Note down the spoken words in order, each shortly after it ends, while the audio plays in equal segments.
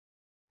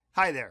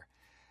Hi there.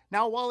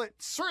 Now, while it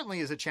certainly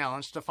is a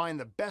challenge to find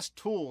the best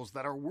tools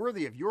that are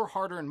worthy of your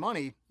hard-earned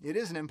money, it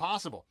isn't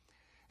impossible,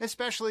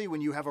 especially when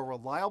you have a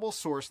reliable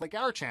source like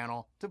our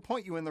channel to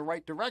point you in the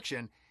right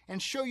direction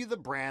and show you the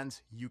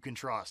brands you can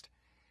trust.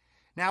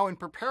 Now, in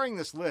preparing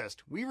this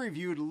list, we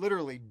reviewed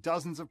literally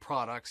dozens of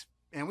products,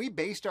 and we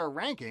based our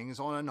rankings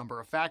on a number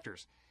of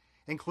factors,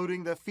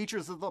 including the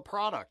features of the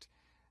product,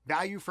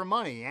 value for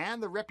money,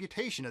 and the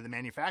reputation of the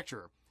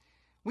manufacturer.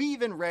 We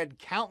even read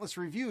countless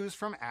reviews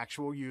from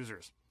actual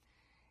users.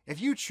 If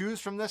you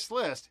choose from this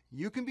list,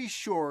 you can be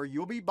sure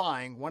you'll be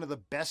buying one of the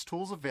best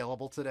tools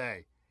available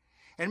today.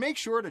 And make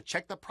sure to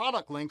check the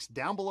product links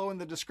down below in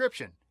the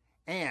description.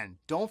 And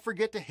don't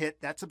forget to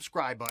hit that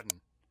subscribe button.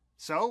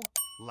 So,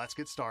 let's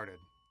get started.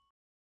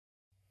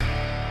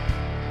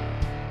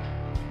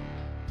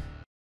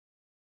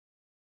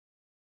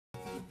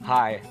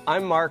 Hi,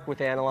 I'm Mark with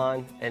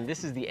Analon, and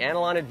this is the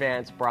Analon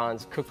Advanced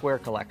Bronze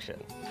Cookware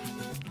Collection.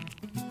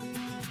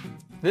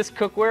 This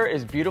cookware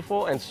is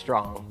beautiful and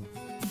strong.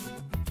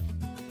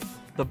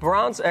 The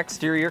bronze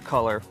exterior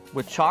color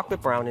with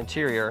chocolate brown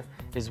interior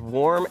is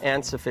warm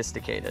and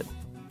sophisticated.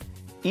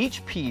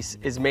 Each piece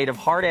is made of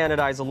hard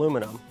anodized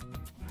aluminum,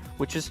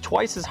 which is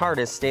twice as hard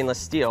as stainless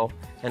steel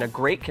and a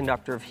great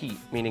conductor of heat,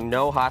 meaning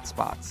no hot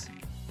spots.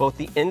 Both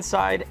the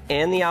inside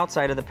and the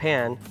outside of the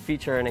pan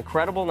feature an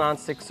incredible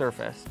nonstick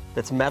surface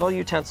that's metal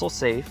utensil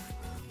safe,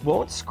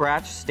 won't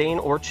scratch, stain,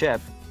 or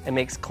chip, and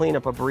makes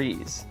cleanup a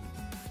breeze.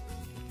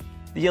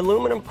 The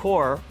aluminum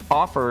core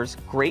offers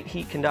great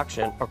heat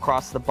conduction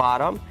across the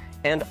bottom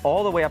and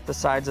all the way up the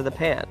sides of the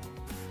pan.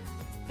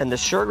 And the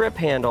sure grip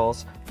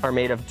handles are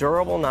made of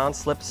durable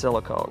non-slip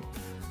silicone.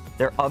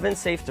 They're oven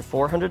safe to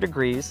 400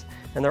 degrees,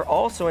 and they're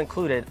also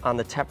included on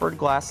the tempered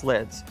glass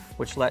lids,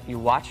 which let you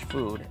watch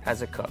food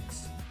as it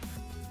cooks.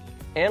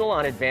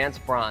 Analon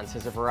Advanced Bronze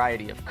has a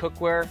variety of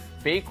cookware,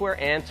 bakeware,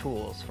 and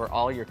tools for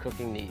all your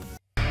cooking needs.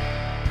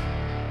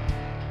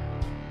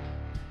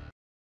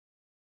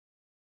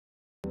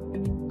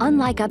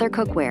 Unlike other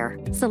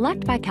cookware,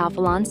 Select by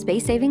Calphalon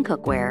space-saving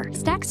cookware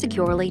stacks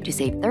securely to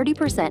save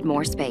 30%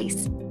 more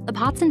space. The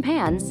pots and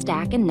pans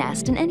stack and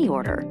nest in any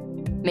order,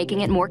 making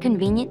it more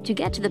convenient to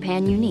get to the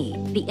pan you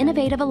need. The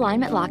innovative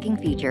alignment locking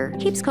feature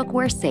keeps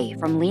cookware safe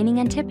from leaning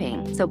and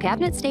tipping, so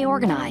cabinets stay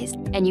organized,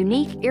 and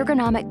unique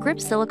ergonomic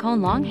grip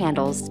silicone long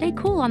handles stay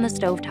cool on the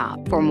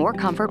stovetop for more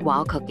comfort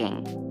while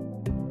cooking.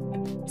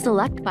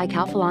 Select by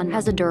Calphalon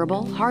has a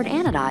durable, hard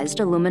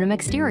anodized aluminum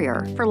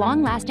exterior for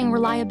long-lasting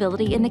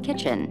reliability in the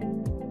kitchen,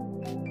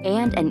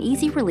 and an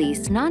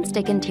easy-release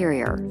non-stick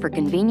interior for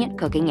convenient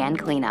cooking and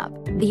cleanup.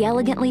 The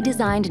elegantly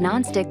designed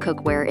non-stick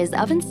cookware is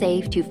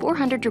oven-safe to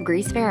 400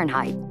 degrees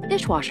Fahrenheit,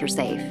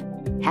 dishwasher-safe,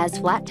 has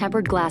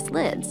flat-tempered glass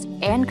lids,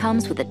 and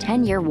comes with a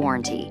 10-year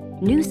warranty.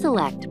 New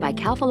Select by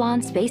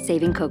Calphalon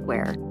space-saving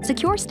cookware.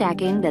 Secure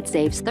stacking that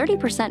saves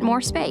 30%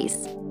 more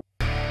space.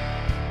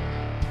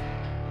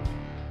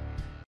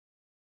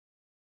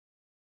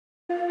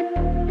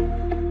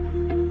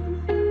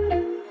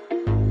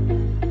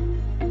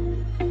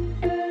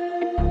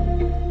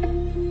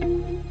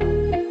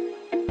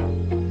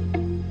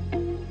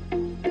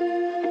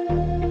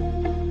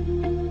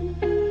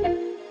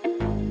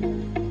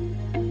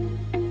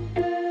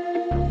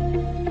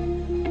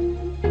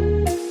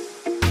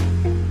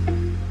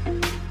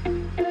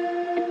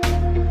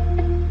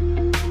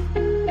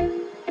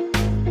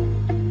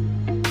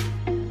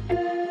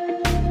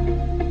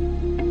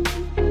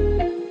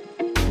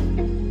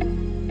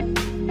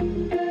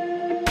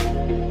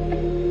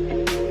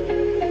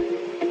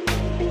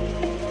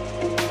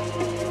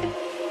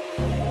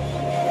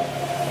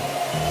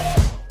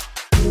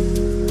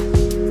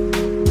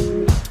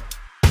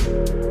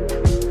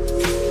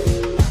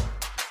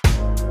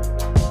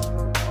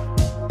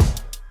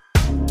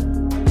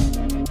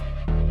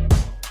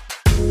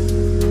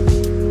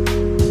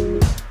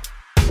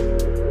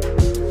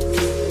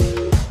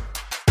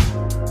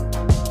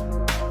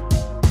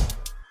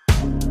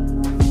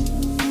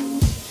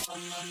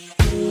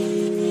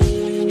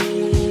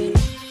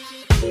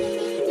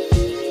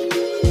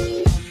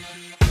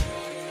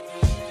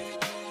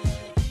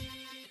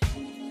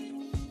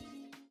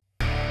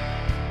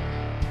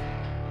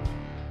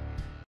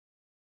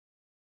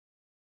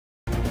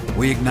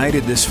 We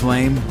ignited this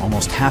flame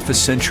almost half a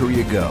century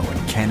ago in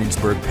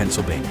Canonsburg,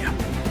 Pennsylvania.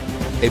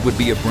 It would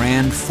be a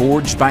brand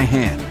forged by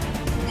hand,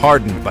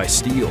 hardened by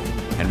steel,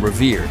 and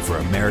revered for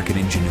American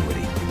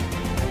ingenuity.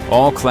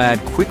 All-Clad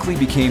quickly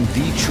became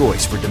the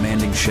choice for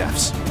demanding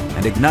chefs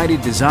and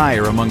ignited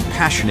desire among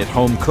passionate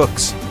home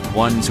cooks,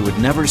 ones who would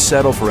never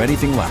settle for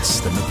anything less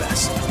than the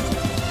best.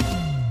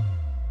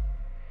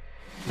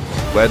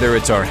 Whether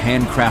it's our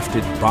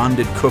handcrafted,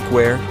 bonded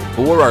cookware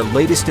or our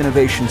latest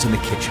innovations in the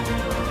kitchen,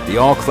 the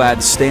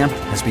All-Clad stamp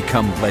has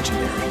become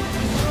legendary,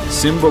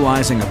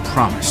 symbolizing a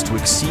promise to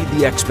exceed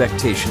the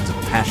expectations of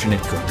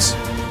passionate cooks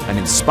and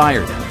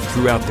inspire them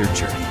throughout their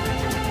journey.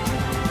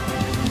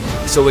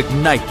 So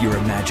ignite your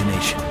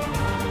imagination.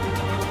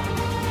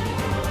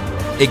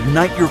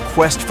 Ignite your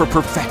quest for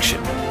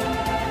perfection.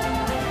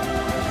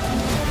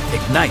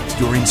 Ignite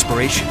your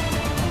inspiration.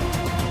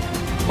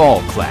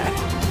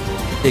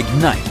 All-Clad.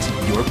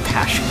 Ignite your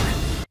passion.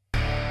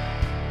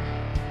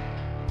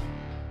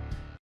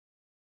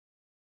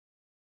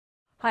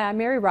 Hi, I'm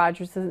Mary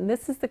Rogers, and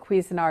this is the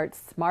Cuisineart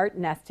Smart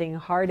Nesting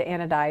Hard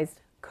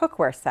Anodized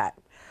Cookware Set.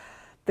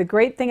 The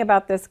great thing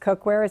about this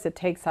cookware is it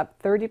takes up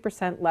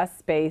 30% less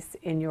space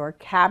in your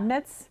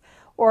cabinets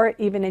or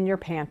even in your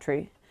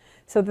pantry.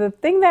 So the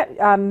thing that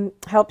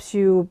helps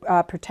you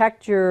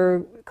protect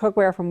your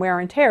cookware from wear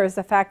and tear is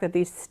the fact that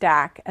these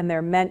stack and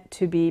they're meant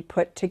to be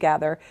put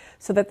together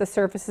so that the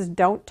surfaces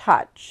don't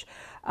touch.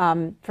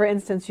 For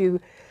instance,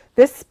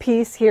 this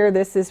piece here,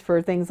 this is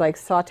for things like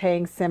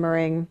sauteing,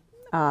 simmering,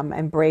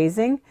 and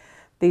braising.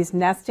 These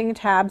nesting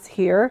tabs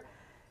here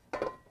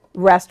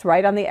rest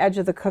right on the edge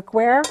of the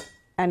cookware,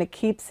 and it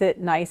keeps it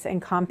nice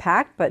and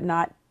compact, but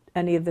not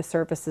any of the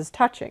surfaces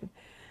touching.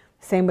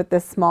 Same with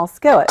this small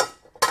skillet.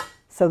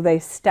 So they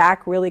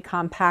stack really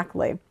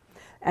compactly,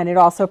 and it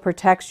also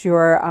protects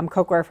your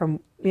cookware from,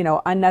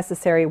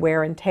 unnecessary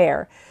wear and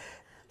tear.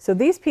 So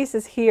these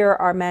pieces here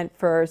are meant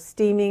for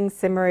steaming,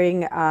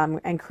 simmering,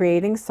 and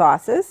creating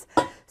sauces.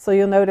 So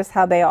you'll notice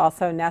how they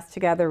also nest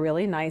together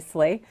really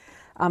nicely.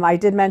 I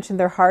did mention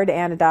they're hard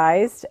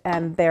anodized,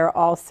 and they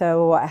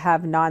also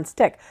have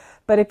non-stick.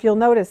 But if you'll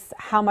notice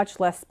how much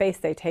less space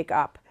they take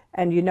up,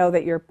 and you know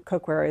that your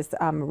cookware is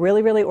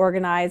really, really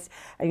organized,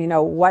 and you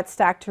know what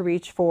stack to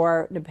reach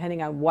for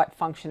depending on what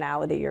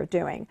functionality you're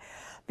doing.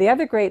 The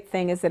other great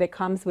thing is that it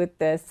comes with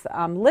this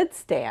lid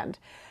stand.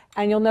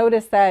 And you'll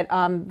notice that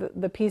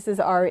the pieces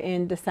are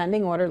in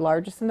descending order,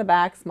 largest in the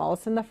back,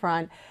 smallest in the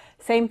front.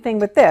 Same thing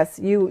with this.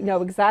 You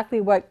know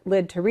exactly what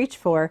lid to reach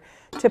for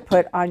to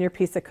put on your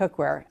piece of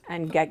cookware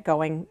and get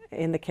going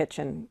in the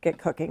kitchen, get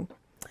cooking.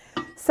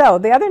 So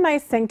the other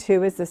nice thing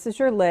too is this is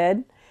your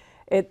lid.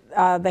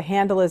 The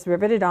handle is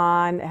riveted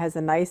on, it has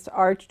a nice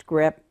arched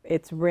grip,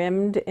 it's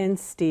rimmed in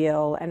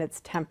steel, and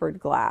it's tempered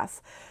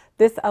glass.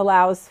 This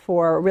allows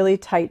for a really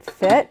tight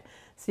fit,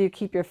 so you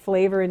keep your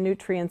flavor and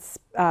nutrients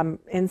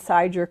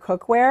inside your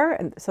cookware,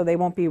 and so they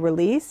won't be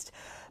released.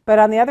 But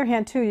on the other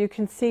hand too, you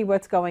can see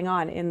what's going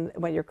on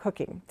when you're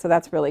cooking, so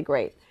that's really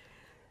great.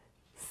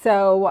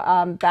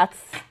 So that's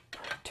a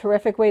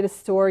terrific way to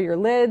store your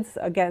lids.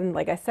 Again,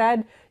 like I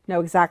said, know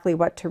exactly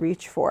what to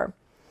reach for.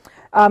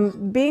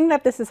 Being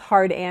that this is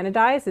hard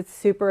anodized, it's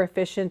super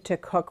efficient to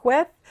cook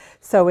with,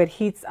 so it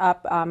heats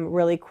up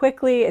really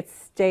quickly, it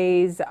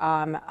stays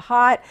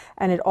hot,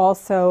 and it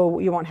also,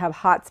 you won't have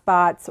hot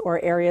spots or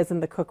areas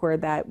in the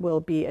cookware that will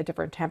be a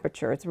different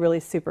temperature. It's really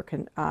super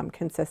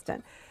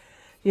consistent.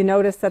 You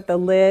notice that the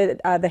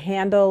lid, the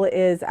handle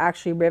is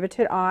actually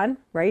riveted on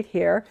right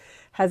here,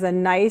 has a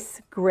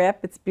nice grip,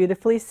 it's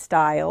beautifully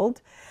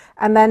styled,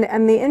 and then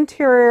in the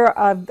interior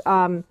of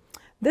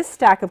this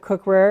stack of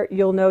cookware,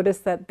 you'll notice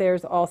that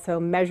there's also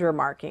measure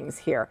markings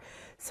here.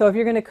 So if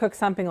you're going to cook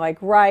something like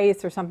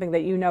rice or something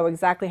that you know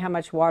exactly how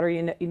much water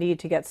you need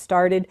to get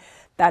started,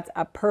 that's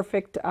a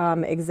perfect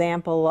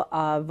example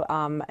of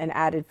an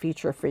added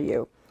feature for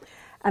you.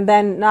 And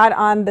then not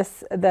on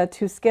the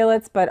two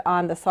skillets, but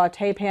on the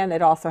saute pan,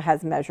 it also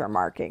has measure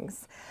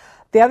markings.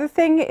 The other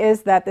thing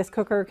is that this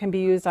cooker can be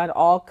used on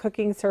all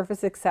cooking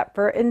surface except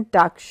for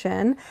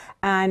induction,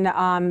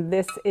 and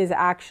this is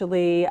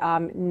actually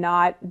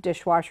not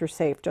dishwasher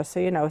safe, just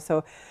so you know.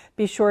 So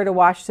be sure to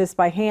wash this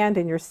by hand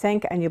in your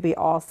sink and you'll be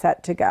all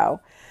set to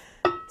go.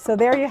 So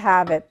there you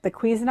have it, the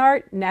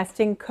Cuisineart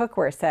Nesting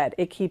Cookware Set.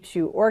 It keeps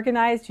you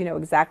organized, you know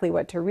exactly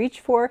what to reach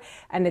for,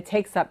 and it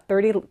takes up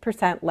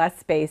 30% less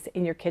space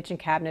in your kitchen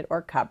cabinet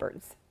or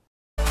cupboards.